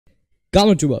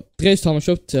გამარჯობა. დღეს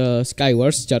ვთამაშობთ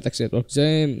Skywars Jartax network-ზე.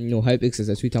 ნუ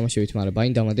Hypixel-ზე ვითამაშებით, მაგრამ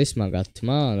ბაინ დამადეს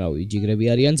მაგათმა, რავი, ჯიგრები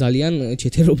არიან ძალიან,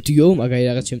 ჩეთერობდიო, მაგარი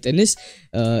რაღაც შემტენეს.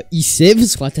 ისევ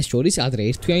სხვათა შორის ადრე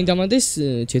ერთთვიანი დამადეს,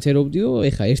 ჩეთერობდიო,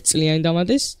 ეხა ერთწლიანი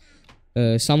დამადეს.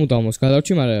 სამუდამოს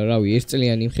გადავჭი, მაგრამ რავი,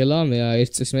 ერთწლიანი იმხელა, მე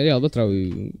ერთ წელს მერე ალბათ რავი,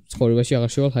 ცხოვრებაში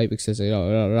აღარ შევალ Hypixel-ზე,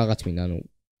 რაღაც მინდა, ანუ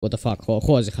what the fuck,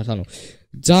 ხო აზე ხარ, ანუ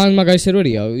ძალიან მაგარი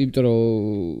სერვერია, იმიტომ რომ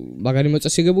მაგარი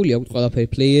მოწესრიგებული აქვს ყველაფერი,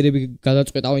 პლეიერები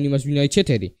გადაწყვეტავენ იმას ვინ არის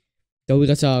ჩეთერი. და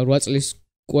ვიღაცა 8 წლის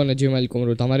კუანა ჯემალიკო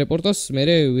რომ დამარეპორტოს, მე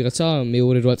ვიღაცა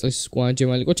მეორე 8 წლის კუანა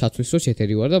ჯემალიკო ჩათვლის რომ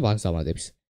ჩეთერი ვარ და ბანკს დამადებს.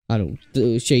 ანუ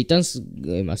შეიტანს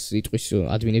იმას იტყვის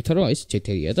ადმინებთან რომ ეს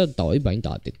ჩეთერია და დავაი ბაინ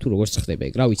დაადეთ. თუ როგორ ხდება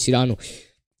ეგ, რა ვიცი რა, ანუ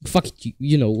fuck it,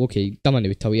 you know, okay,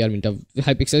 დამანებით თავი არ მინდა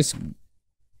Hypixel-ის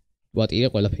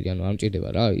ვატირე ყველაფერი, ანუ არ მჭირდება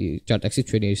რა, Jartax-ი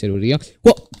ჩვენი სერვერია.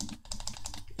 ხო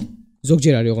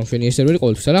ზოგჯერ არის ოღონდ ჩვენი სერვერი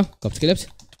ყოველთვის არა? გაფრთხილებთ?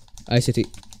 აი ესეთი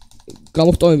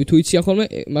გამოხტომები თუ იციან ხოლმე,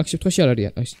 მაგ შემთხვევაში არ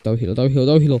არიან. აი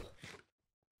დავიჰილო.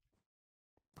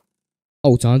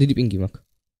 აუ, ძალიან დიდი პინგი მაქვს.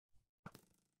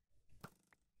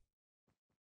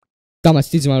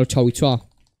 დამაცდი ძმა რომ ჩავიცვა?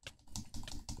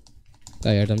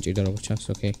 აი არ დამჭირდა როგორც ჩანს,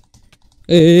 ოკეი.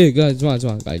 ძმა,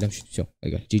 აი დამშვით, всё,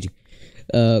 ეგა, GG.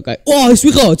 კაი. ეს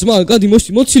ვიყავ, ძმა, გადი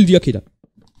მოცილდი აქედან.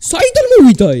 საიდან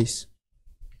მოვიდა ეს?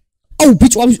 აუ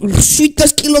ბიჭო,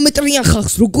 700 კილომეტრიან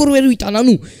ხახს როგორ ვერ ვიტან,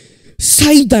 ანუ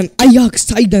საიდან, აი აქ,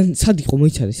 საიდან, სად იყო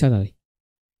მოიცადე, სად არის?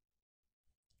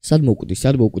 სად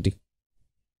მოვკვდი?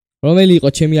 რომელი იყო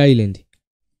ჩემი აილენდი?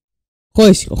 ხო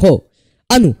ეს იყო, ხო?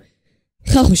 ანუ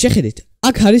ხახო შეხედეთ,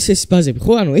 აქ არის ეს ბაზები,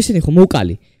 ხო? ანუ ესენი ხო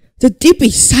მოკალი. და ტიპი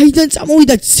საიდან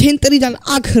წამოვიდა ცენტრიდან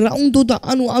აქ რა უნდა და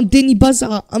ანუ ამდენი ბაზა,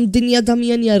 ამდენი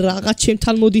ადამიანია რაღაც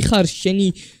ჩემთან მოდიხარ, შენი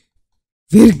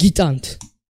ვერ გიტანთ.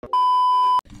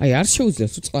 აი არ შეუძლია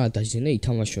თუ წყლა დაჟინე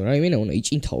ითამაშო რა, იმენა უნდა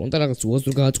იჭინთავონ და რაღაც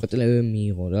უაზრო გადაწყვეტილებები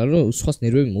მიიღო რა, რომ სხვას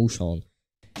ნერვები მოუშავონ.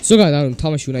 ზოგადად ანუ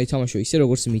თამაში უნდა ითამაშო ისე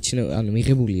როგორც მიჩნე, ანუ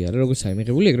მიღებულია რა, როგორც არის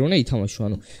მიღებული, ეგრე უნდა ითამაშო,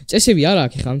 ანუ წესები არა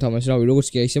აქვს ხა ამ თამაშს, რავი, როგორც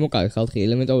კი ისე მოკალი ხალხი,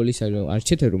 ელემენტარული ისე არ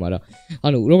ჩეთერო, მაგრამ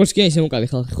ანუ როგორც კი ისე მოკალი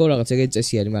ხალხი, ხო რაღაც ეგეთი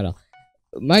წესი არის, მაგრამ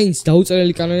მაინც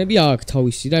დაუწერელი კანონები აქვს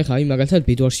თავისი და ხა აი მაგალითად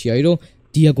ბედვარში არის, რომ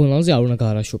დიაგონალზე არ უნდა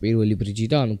გაარაშო პირველი ბრიჯი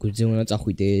და ანუ გვერდზე უნდა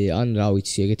წახვიდე, ან რა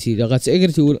ვიცი, ეგეთი რაღაც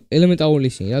ეგეთი ელემენტარული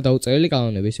ისინი რა, დაუწერელი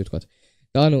კანონები ესე ვთქვათ.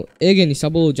 და ანუ ეგენი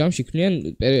საბოლოო ჯამში ქმნიან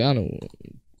ანუ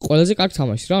ყველაზე კარგ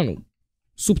თამაშს რა, ანუ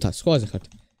სუფთას ხო აზე ხართ.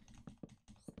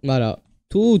 მაგრამ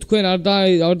თუ თქვენ არ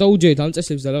დაუჯერეთ ამ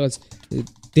წესებს და რაღაც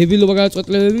დებილობა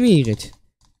გადაწყვეტილებები მიიღეთ,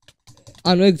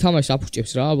 ანუ ეგ თამაშს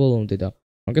აფუჭებს რა ბოლომდე და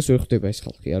მაგას ვერ ხვდება ეს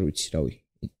ხალხი, არ ვიცი, რავი.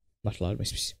 მართლა არ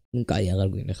მესმის. ნუ კაი აღარ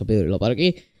გვინდა ხა ბევრი ლაპარაკი.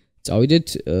 წავიდეთ,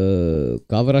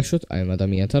 გავრაშოთ აი ამ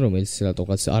ადამიანთან, რომელიც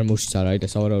რატოღაც არმორშიც არ არის და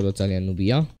სავარაუდოდ ძალიან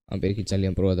ნუბია. ამ პირიქით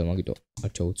ძალიან პროა და მაგიტო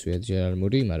არ ჩაუცვიათ ჯერ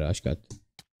არმორი, მაგრამ აშკარად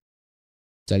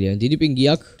ძალიან დიდი პინგი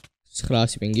აქვს,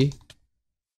 900 პინგი.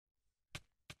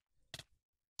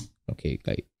 ოკეი,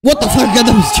 კაი. What the fuck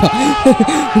გადავისჭა?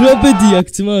 რა ბედი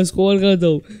აქვს ძმას, ხო არ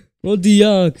გადაო. მოდი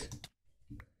აქ.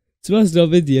 ძმას რა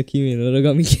ბედი აქვს იმენა, რა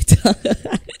გამიკეთა.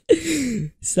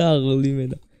 საღოლი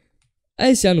მედა.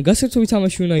 აი ეს ანუ გასართობი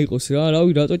თამაში უნდა იყოს რა,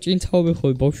 რავი, რატო ჭინთავობენ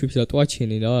ხოლმე ბავშვებს, რატო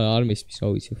აჩენენ რა, არ მესმის, რა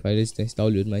ვიცი, Fire Resistance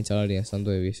დავლივოთ, მაინც არ არიან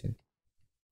სანდოები ესენი.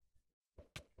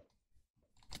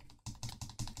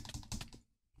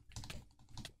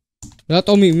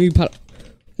 რატო მიფარა?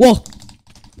 ვა!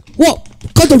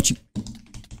 გადავჭი.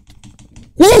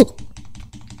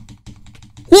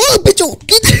 ვა, ბიჭო,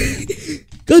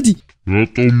 გადი.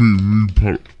 რატო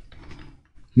მიფარა?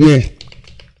 ვა!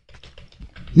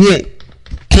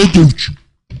 გადავჭი.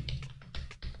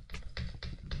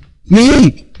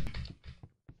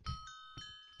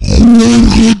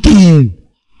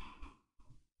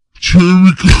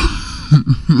 ჩემი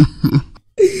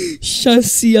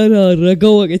შანსი არა რა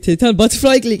გავაკეთეთ, ან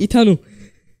butterfly click-ით, ანუ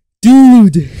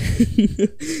dude.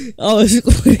 ავას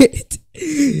ყურეთ.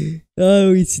 აი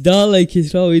ვიცი, დაალაიქეთ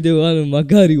რა ვიდეო, ანუ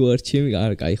მაგარი ვარ, ჩემი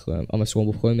არ კაი ხო, ამას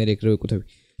ვამბობ ხოლმე მე ეგრევე ვკუთები.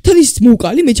 თან ის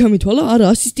მოვკალი, მე ჩამითვალა, არა,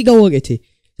 ასისტი გავაკეთე.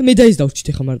 და მე დაის დავჭით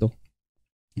ხა მარტო.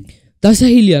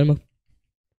 დასაჰილი არ მაქვს.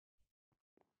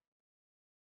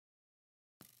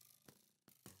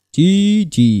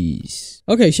 GG's.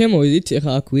 Okay, შემოვიდით,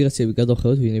 ეხლა აქ ვიღაცები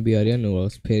გადავხედოთ, ვინები არიან, ნუ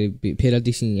რაღაც ფერად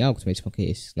ისინი აქვთ, მეც მაგ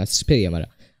ეს ნაცრისფერია,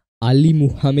 მაგრამ ალი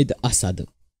მუჰამედ ასად.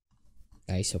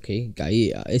 აი ეს ოკეი, კაი,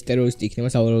 ეს ტერორისტი იქნება,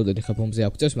 სავარაუდოდ ხა ბომბზე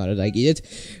აქვს, მაგრამ დაიგიდეთ.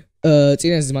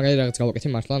 წინაზე მაგარი რაღაც გავაკეთე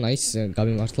მართლა, nice,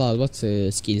 გამიმართლა ალბათ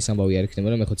სკილის ამბავი არ იქნება,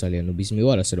 რომ მე ხო ძალიან ნუბიზმი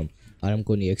ვარ, ასე რომ არ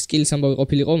მგონი ეგ სკილის ამბავი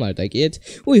ყოფილიყო, მაგრამ დაიგიდეთ.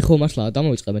 უი ხო მართლა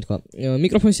დამოვიწყებენ თქვა.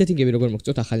 მიკროფონის სეტინგები როგორ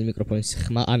მოგწოთ, ახალი მიკროფონის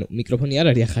ხმა, ანუ მიკროფონი არ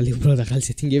არის ახალი, უბრალოდ ახალი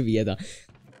სეტინგებია და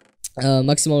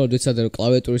მაქსიმალურად ვეცადე რომ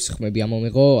კლავიატურის ხმები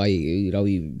ამომეღო, აი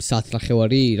რავი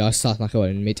საათნახევარი, რა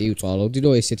საათნახევარი მეტი უწვალავდი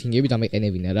რომ ეს სეტინგები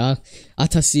დამეყენებინა რა.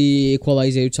 1000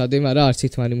 equalizer ვცადე, მაგრამ არც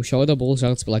ერთმანი მუშაობა და ბოლოს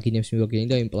რაღაც პლაგინებს მივაგენი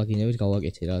და იმ პლაგინებით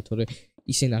გავაკეთე რა, თორე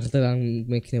ისე ნახდა რა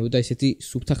მექნებოდა ესეთი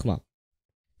სუფთა ხმა.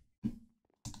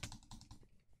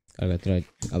 კარგად რა,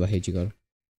 აბა ჰეჯი გარო.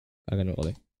 კარგად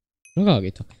მეყოლე. რა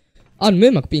გავაკეთო? ან მე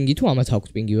მაგ პინგი თუ ამათ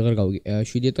აქვს პინგი ვეღარ გავიგე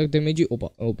 7 ატაკ დემეჯი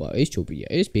ოპა ეს ჩობია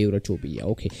ეს ბევრად ჩობია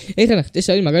ოკეი ეხლა ნახეთ ეს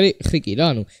არის მაგარი ხრიკი რა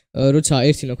ანუ როცა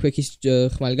ერთი ნოქვექის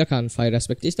ხმალი გაქვს ან fire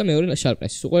aspect-ის და მეორე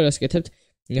sharpness-ის უყურე რას კეთებთ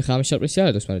ეხლა ამ sharpness-ი არ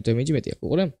არის მაგრამ დემეჯი მეტია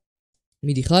უყურე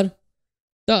მიდიხარ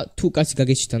და თუ კაცი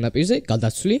გაგეჩით ანაპირზე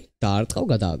გადაცვლი და არტყავ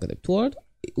გადააგდებ თუ არ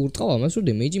ურტყავ ამას რომ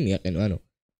დემეჯი მიაყენო ანუ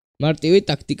მარტივი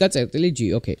ტაქტიკა წერტილი G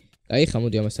ოკეი აი ხა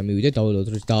მოდი ამასთან მივიდე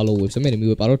დავალოთ დაალოუებს და მე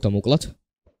მივეპაროთ და მოკლათ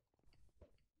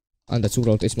ანდაც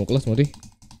უბრალოდ ეს მოკლათ მოდი.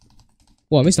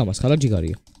 ვა, მის ამას ხარ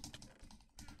ჯიგარია.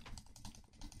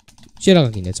 შენ რა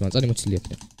გინდა ძმა, წარი მოცილი აქ.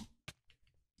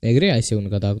 ეგრე აი ესე უნდა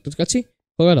გადააგდოთ კაცი.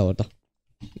 ხო გადავარდა.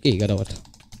 კი, გადავარდა.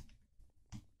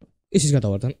 ისიც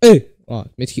გადავარდა.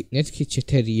 მეთქი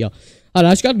ჩეთერია. არა,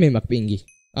 აშკარად მე მაქვს პინგი.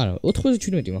 არა,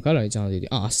 97 მაქვს, არა, ძალიან დიდი.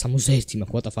 61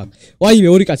 მაქვს, what the fuck. ვაიმე,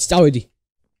 ორი კაცი, წავედი.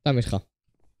 დამერხა.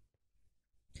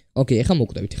 ოკეი, ეხა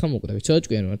მოკვდებით. ცოტა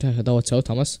ჭკვიანო, ეხა დავაცავოთ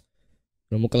ამას.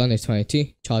 რომ მოკლან ერთმანეთი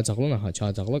ჩააძაღლონ აჰა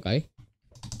ჩააძაღლა კაი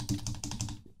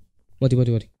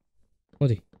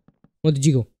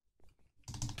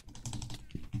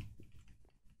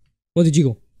მოდი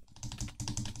ჯიგო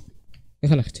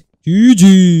ეხლა ნახეთ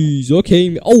GG's ოკეი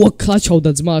აუ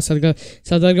ქლაჩავდა ძმა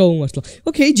სადარ გაუმართლა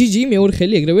ოკეი GG მეორე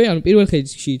ხელი ეგრევე ანუ პირველ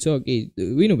ხელში იცო კი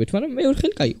ვინობეთ მაგრამ მეორე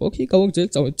ხელი კაი იყო ოკეი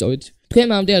გავაგზავნეთ წავედით თქვენ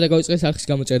მამდე არა გავიწყეს არხის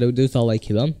გამოწერა ვიდეოს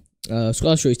დალაიქება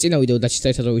სკოლა შორის წინა ვიდეო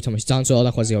დაჩიწერეთ რომ ვითამაშე ძალიან ძველ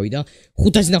ნახვაზე ავიდა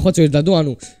 500 ნახვაც ვერ დადო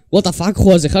ანუ what the fuck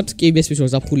ხოაზე ხართ კი ბესმის რომ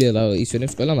ზაფხულია და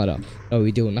ისვენებს ყველა მაგრამ რა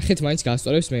ვიდეო ნახეთ მაინც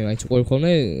გაასწორებს მე მაინც უყურებ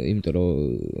ხოლმე იმიტომ რომ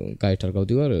გაერთ არ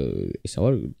გავდივარ ისა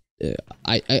ვარ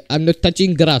I'm not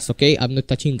touching grass okay I'm not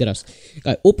touching grass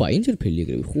კაი ოპა ინტერფეილი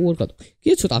ეგრევე ხო არ გადო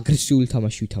კიდე ცოტა აგრესიული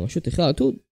თამაში ვითამაშოთ ეხლა თუ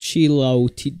chill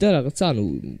out-ი და რაღაცა ანუ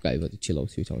კაი ვადი chill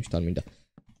out-ი ვითამაშოთ არ მინდა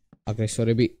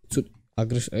აგრესორები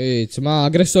ძმა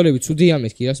აგრესორები ცუდია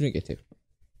მეთქი რას მიკეთებ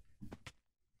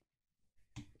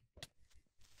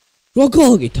რა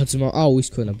გაგეთა ძმა აუ ის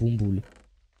ქონა ბუმბული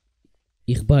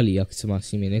იღბალი აქ ძმა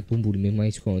სიმენ ეგ ბუმბული მე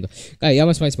მაინც ქონდა კაი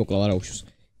ამას მაინც მოკლავ არა უშოს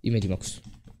იმედი მაქვს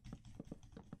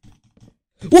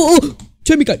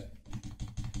ჩემი კაი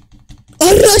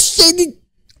არა შენი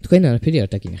თქვენ არაფერი არ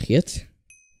დაგინახიათ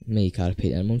მე იქ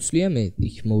არაფერი არ მომსვლია მე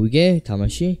იქ მოვიგე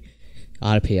თამაში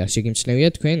არაფერი არ შეგიმჩნევია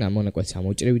თქვენ ამ მონაკვეთს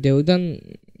ამოვჭრე ვიდეოდან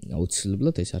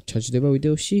აუცილებლად ეს არ ჩაჯდება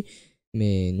ვიდეოში მე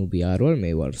ნუბი არ ვარ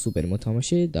მე ვარ სუპერ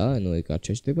მოთამაშე და ნუ ეგ არ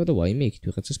ჩაჯდება და ვაიმე იქით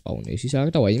ვიღაცას პაუნე ის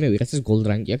აქვს და ვაიმე ვიღაცას გოლდ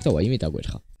რანკი აქვს და ვაიმე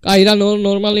დაგვერხა კაი რა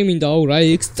ნორმალი მინდა აუ რა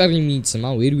ექსტრიმი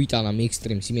ძმა ვერ ვიტანა მე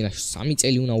ექსტრიმს იმენა 3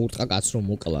 წელი უნდა ურტყა კაც რომ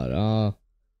მოკლა რა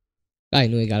კაი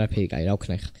ნუ ეგ არაფერი კაი რა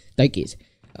ვქნა ხა დაიკიეს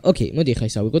ოკეი მოდი ხა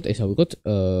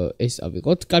ეს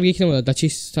ავიღოთ კარგი იქნებოდა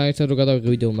დაჩის საერთოდ რომ გადავიღე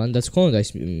ვიდეო მანდაც ხონდა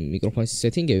ეს მიკროფონის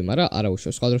სეტინგები მაგრამ არა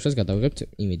უშო სხვა დროსაც გადავიღებთ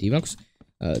იმედი მაქვს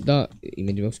და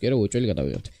იმედი მაქვს კი რომ უჭველი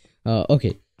გადავიღებთ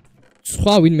ოკეი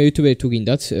სხვა ვინმე იუთუბერი თუ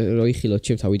გინდათ რომ იხილოთ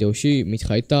ჩემთან ვიდეოში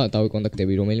მითხარით და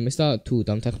დავიკონტაქტები რომელიმეს და თუ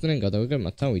დამთანხმდნენ გადავიღებ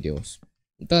მათთან ვიდეოს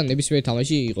და ნებისმიერ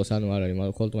თამაში იყოს ანუ არ არის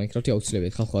მაგრამ მხოლოდ Minecraft-ი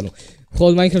აუცილებლად ხალხო ანუ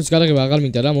მხოლოდ Minecraft-ს გადაღება აღარ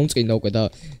მინდა რა მომწყინდა უკვე და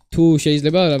თუ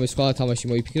შეიძლება რამე სხვა თამაში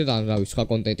მოიფიქრეთ ან რავი სხვა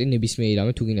კონტენტი ნებისმიერი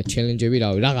რამე თუ გინდა ჩელენჯები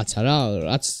რავი რაღაცა რა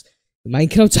რაც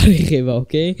Minecraft-ს არ ეხება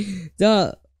ოკეი და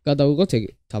გადავიღოთ ეგ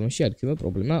თამაში არ იქნება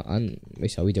პრობლემა ან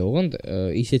ესა ვიდეო ოღონდ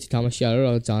ისეთი თამაში არა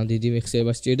რა ძალიან დიდი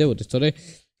მეხსიერება სჭირდებოდეს თორე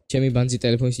ჩემი ბანძი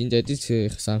ტელეფონის ინტერნეტით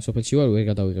სამ სოფელში ვარ ვერ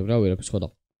გადავიღებ რა ვერაფერს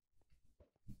ხედავ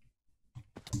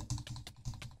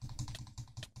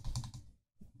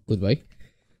goodbye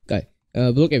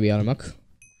კაი ბლოკები არ მაქვს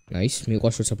nice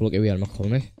მიყვარს როცა ბლოკები არ მაქვს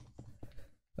ხოლმე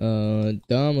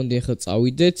და მოდი ახლა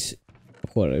წავიდეთ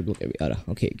ხო არა ბლოკები არა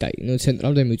ოკეი კაი ნუ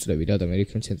ცენტრამდე მივწვდები რა და მე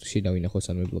იქნებ ცენტრში დავინახოს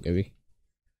ან მე ბლოკები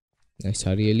აი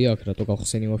სარიელი აქ რატო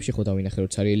გავხსენი ვაფშე ხო დავინახე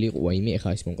რომ სარიელი იყო ვაიმე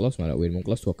ახლა ის მომკლავს მაგრამ ვერ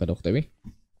მომკლავს თუ აქ გადავხტები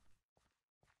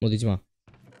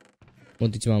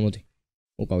მოდი ძმა მოდი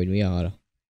უკავინ მე არა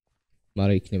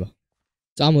მაგრამ იქნება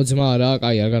წამო ძმა რა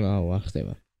კაი არ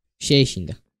ხდება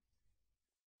შეეშინდა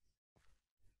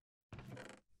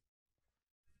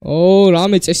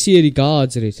რამე წესიერი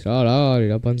გააძრეთ რა არის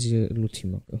რა ბანძი ლუთი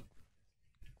მაქვს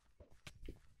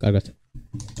კარგად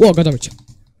გადამეჭა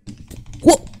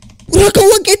რა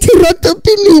გავაკეთე რა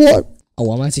დაბილი ვარ აუ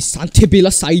ამაზე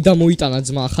სანთებელა საიდან მოიტანა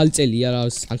ძმა ახალი წელია რა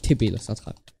სანთებელა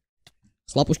სათხარ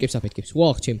ხლაპუშკებს აფეთქებს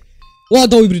ჩემი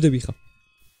დავიბრიდები ხა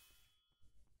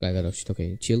კაი გადავშით ოკეი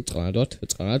ჩილ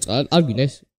წყნარად არ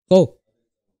გვინეს ხო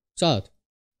სად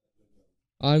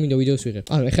არ მინდა ვიდეოს ვიღებ.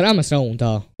 ანუ ეხლა ამას რა უნდა?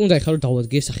 უნდა ეხლა რომ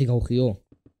დავადგე სახი გავხიო.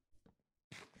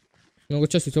 როგორც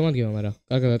ჩას თვითონ მაგიმა, მაგრამ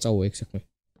კარგად დაწაუე ეგ საქმე.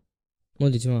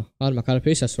 მოდი ძმა, არ მაქვს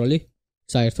არაფერი სასროლი.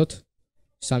 საერთოდ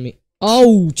 3.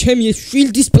 აუ, ჩემი ეს შვილ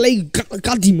დისპლეი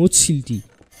გადი მოცილდი.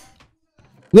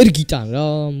 ვერ გიტან რა,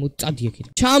 წადი აქეთ.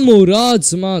 ჩამო რა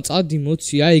ძმა, წადი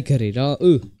მოცი, აი ეგრე რა.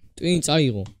 ტვინ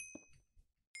წაიღო.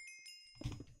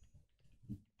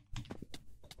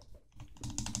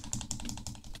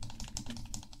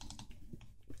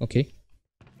 ოკეი.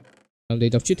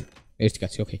 ამდენი დავჭით? ერთი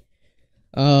კაცი, ოკეი.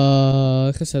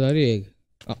 ხა სად არის ეგ?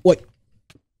 ოი.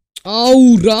 აუ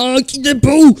რა კიდე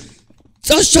ბოუ.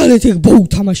 წაშალეთ ეგ ბოუ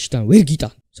თამაშიდან, ვერ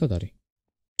გიტან. სად არის?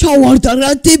 ჩავარდა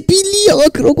რა დებილია,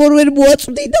 აქ როგორ ვერ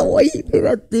მოაწვდი და ვაი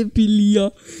რა დებილია.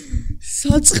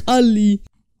 საწყალი.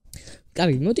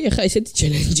 კარგი, მოდი ახლა ესეთი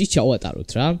ჩელენჯი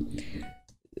ჩავატაროთ რა.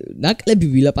 ნაკლები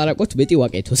ვილაპარაკოთ, მეტი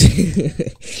ვაკეთოთ.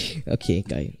 ოკეი,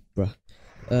 კაი, ბრა.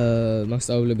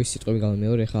 მასშტაბების სიტყვები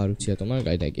გამომეორე, ხა არ ვიცი რატომ, მაგრამ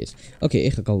კაი დაიგეს. ოკეი,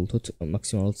 ეხლა გავულთოთ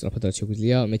მაქსიმალურად სწრაფად რაც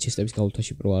შეგვიძლია. მე ჩესტების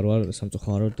გავულთაში პრო არ ვარ,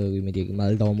 სამწუხაროდ იმედი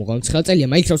მალე დავამოღალო. 9 წელია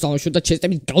მაინკრაფტს დავამშვიდ და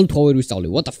ჩესტების გავულთხო ვერ ვისწავლე.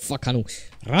 What the fuck, ანუ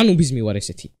რა ნუბიზმი ვარ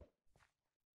ესეთი.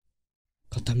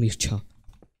 გადამირჩა.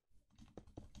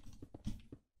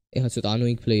 ეხლა ცოტა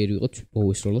annoying player ვიყოთ,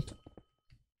 ბოუესროლოთ.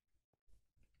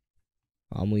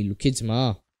 ამოილუქე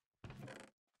ძმა.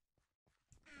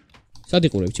 სად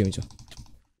იყურებ ჩემი ძმა?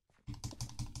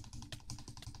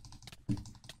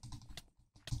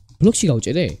 ბლოკში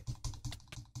გავჭერე?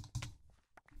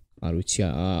 არ ვიცი,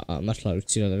 მართლა არ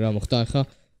ვიცი რა მოხდა ახლა.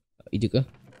 იდიკა.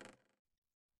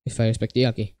 Fire aspect-ი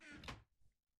აკი.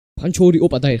 პანჩორი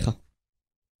ოპა დაერხა.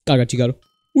 კარგად ჯიგარო.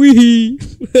 ვიჰი.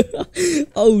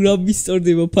 აუ რა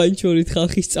მისწორდება პანჩორით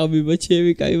ხალხის წამება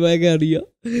ჩემი, კაი მაგარია.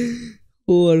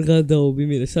 ო არ გადაობი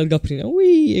მე სად გაფრინა?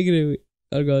 ვი, ეგრევე.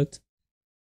 კარგად.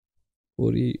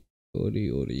 2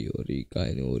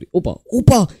 კაი 2.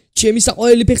 ოპა, ჩემი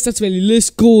საყვარელი ფეხსაცმელი,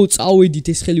 let's go, წავედით,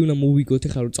 ეს ხელი უნდა მოვიგოთ,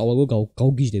 ეხლა რომ წავალგო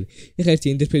გავგიჟდები. ეხლა ერთი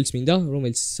ენდერპერლიც მინდა,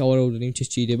 რომელიც სავარაუდოდ იმ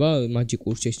ჩესტში იდება,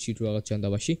 მაჯიკურ ჩესტში თუ რაღაც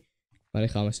ჯანდაბაში. მაგრამ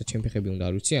ეხლა ამასაც ჩემი ფეხები უნდა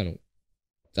არ ვიცი, ანუ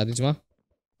წადი ძმა.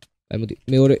 აი მოდი,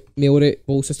 მეორე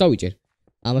ბოუსას დავიჭერ.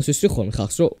 ამას ვისვრი ხოლმე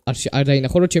ხალხს, რომ არ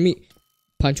დაინახო, რომ ჩემი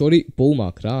პანჩორი ბოუ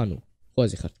მაქვს რა, ანუ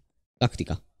ხოაზე ხარ.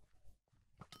 ტაქტიკა.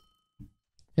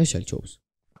 ეშალ ჩოუს.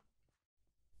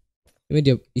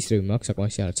 იმედია ისრები მაქვს,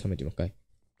 საკმაისი არა 13 მაქვს, კაი.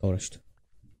 გავრაშოთ.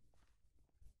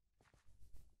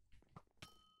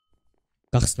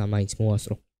 გახსნა მაინც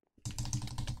მოასრო.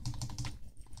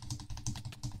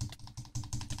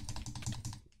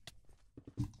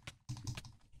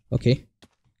 ოკეი.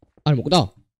 არ მოკვდა?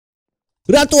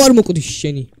 რატო არ მოკვდი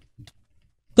შენი?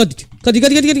 გადი.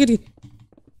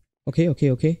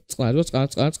 ოკეი. წყალად.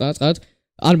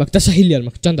 არ მაქვს, დასაჰილი არ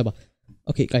მაქვს, ჯანდაბა.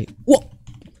 ოკეი, კაი.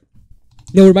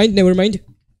 Never mind.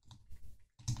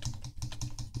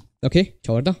 ოკეი,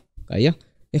 ჩავარდა. კაია.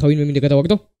 ეხლა ვინმე მინდა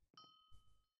გადავაგდო?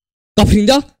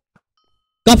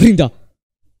 გაფრინდა.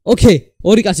 ოკეი,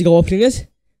 ორი კაცი გავაფრინეს.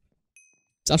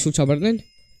 წარსულ ჩაბარდნენ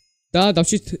და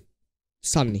დავჭით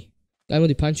 3. კაი,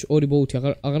 მოდი პანჩ 2 ბოუთი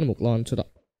აღარ მოკლა, ანუ ცოტა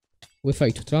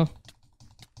ვეფაითოთ რა.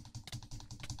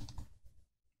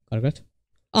 კარგად.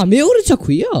 მეორეც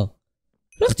აქვია?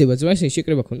 რა ხდება ძმა, ესე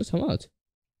შეკრება ქონდა თამათ?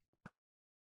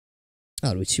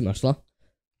 არ ვიცი მართლა.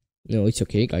 No, it's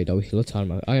okay, კაი დავიხილოთ,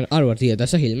 არ ვარ დია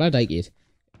დასაჰილი, მაგრამ დაიგეთ.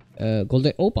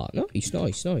 Golden, opa, nice.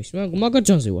 მაგარ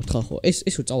ჯანზე ვარ ხალხო. ეს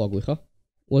რო წავაგვი ხა?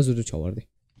 უაზრო ჩავარდი.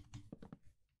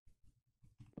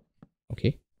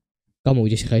 ოკეი.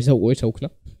 გამოვიდეს ხა ისა უერთა უკნა.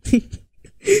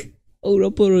 აუ რა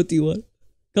პოროტი ვარ.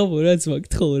 გამო რა ძმა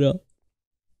გთხო რა.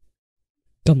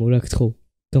 გამო რა გთხო.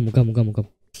 გამო.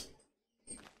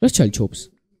 რა ჩალიჩობს?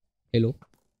 Hello.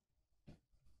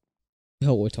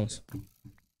 ეხა უერთა მას.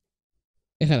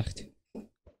 ეხა ნახეთ.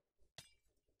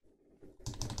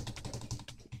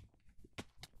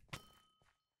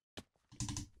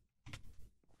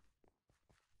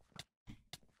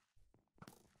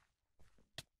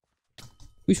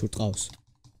 ვიშურ ტყავს.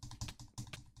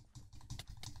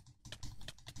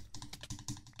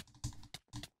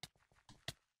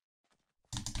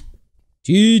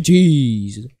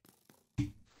 GG's.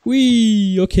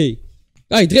 ოკეი.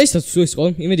 აი, დღესაც თუ ეს ყო,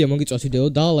 იმედია მოგიწევს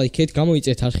ვიდეო, დაალაიქეთ,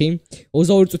 გამოიწერეთ არხი.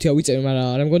 22 წუთია ვიწერე, მაგრამ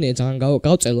არ მგონია ძალიან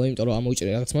გავწელო, იმიტომ რომ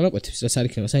ამოვიჭერე რაღაც მონაკვეთებს, რაც არ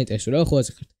იქნება საინტერესო რა, ხო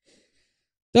ასე ხართ.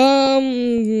 და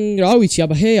რა ვიცი,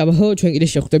 აბა, ჩვენ კიდე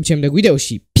შევხვდებით შემდეგ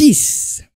ვიდეოში. Peace.